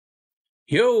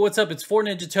Yo, what's up? It's 4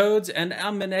 Ninja Toads, and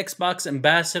I'm an Xbox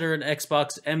ambassador and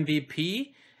Xbox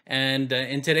MVP. And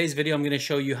in today's video, I'm going to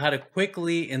show you how to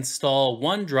quickly install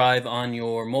OneDrive on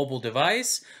your mobile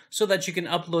device so that you can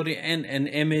upload an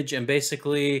image and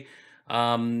basically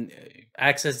um,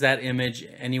 access that image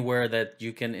anywhere that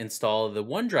you can install the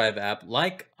OneDrive app,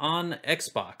 like on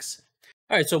Xbox.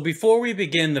 All right, so before we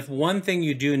begin, the one thing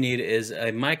you do need is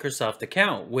a Microsoft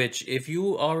account, which if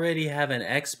you already have an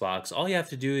Xbox, all you have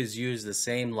to do is use the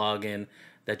same login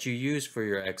that you use for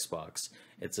your Xbox.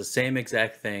 It's the same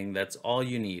exact thing. That's all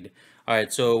you need. All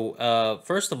right, so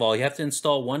first of all, you have to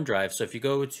install OneDrive. So if you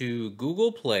go to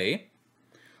Google Play,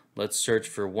 let's search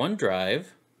for OneDrive,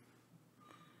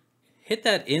 hit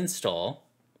that install.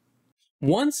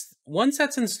 Once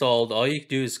that's installed, all you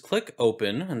do is click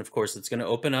open, and of course it's going to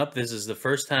open up. This is the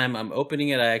first time I'm opening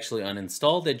it. I actually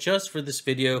uninstalled it just for this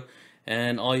video,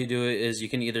 and all you do is you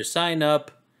can either sign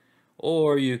up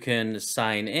or you can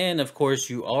sign in. Of course,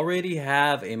 you already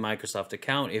have a Microsoft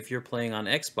account if you're playing on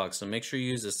Xbox, so make sure you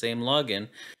use the same login.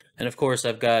 And of course,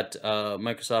 I've got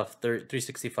Microsoft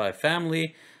 365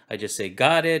 Family. I just say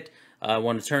got it. I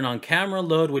want to turn on camera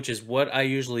load, which is what I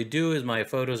usually do, is my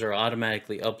photos are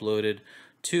automatically uploaded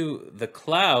to the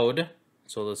cloud.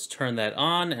 So let's turn that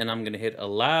on, and I'm going to hit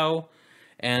allow.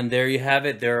 And there you have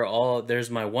it.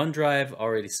 There's my OneDrive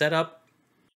already set up.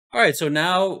 All right, so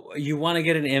now you want to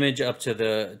get an image up to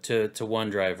to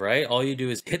OneDrive, right? All you do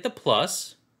is hit the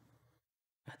plus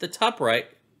at the top right,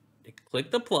 click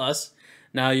the plus.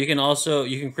 Now you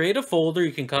can create a folder.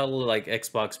 You can call it like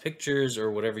Xbox Pictures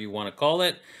or whatever you want to call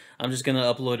it. I'm just gonna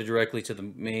upload it directly to the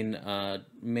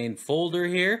main folder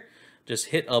here. Just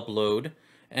hit upload,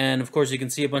 and of course you can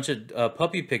see a bunch of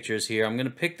puppy pictures here. I'm gonna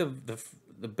pick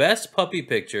the best puppy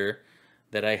picture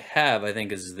that I have. I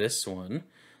think is this one.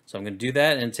 So I'm gonna do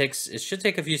that, and it should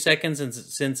take a few seconds, and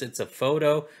since it's a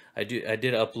photo, I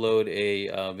did upload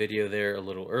a video there a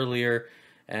little earlier,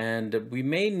 and we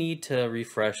may need to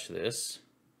refresh this.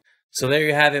 So there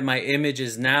you have it. My image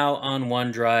is now on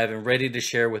OneDrive and ready to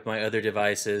share with my other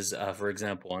devices, for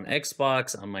example, on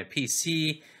Xbox, on my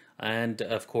PC, and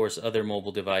of course, other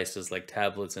mobile devices like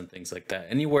tablets and things like that,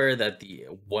 anywhere that the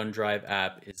OneDrive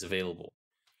app is available.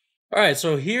 All right,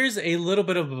 so here's a little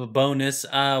bit of a bonus.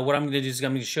 What I'm going to do is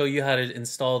I'm going to show you how to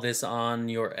install this on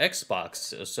your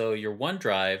Xbox. So your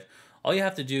OneDrive, all you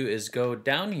have to do is go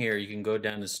down here. You can go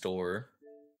down to Store.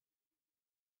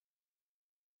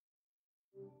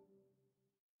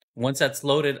 Once that's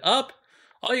loaded up,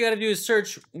 all you got to do is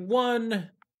search let's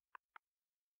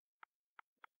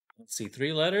see,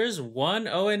 3 letters, ONE,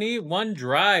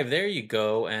 OneDrive. There you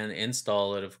go, and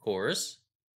install it, of course.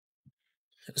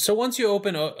 So once you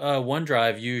open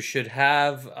OneDrive, you should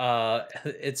have,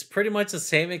 it's pretty much the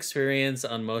same experience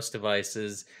on most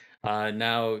devices.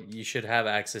 Now you should have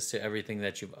access to everything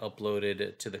that you've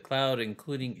uploaded to the cloud,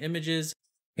 including images.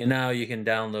 And now you can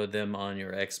download them on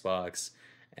your Xbox.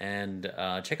 And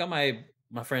check out my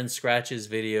friend Scratch's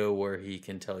video where he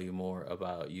can tell you more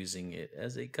about using it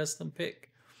as a custom pick.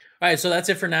 All right, so that's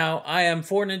it for now. I am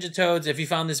 4 Ninja Toads. If you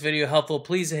found this video helpful,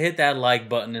 please hit that like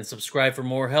button and subscribe for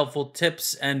more helpful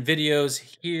tips and videos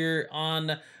here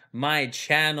on my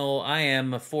channel. I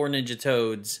am 4 Ninja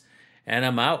Toads, and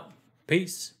I'm out.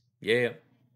 Peace. Yeah.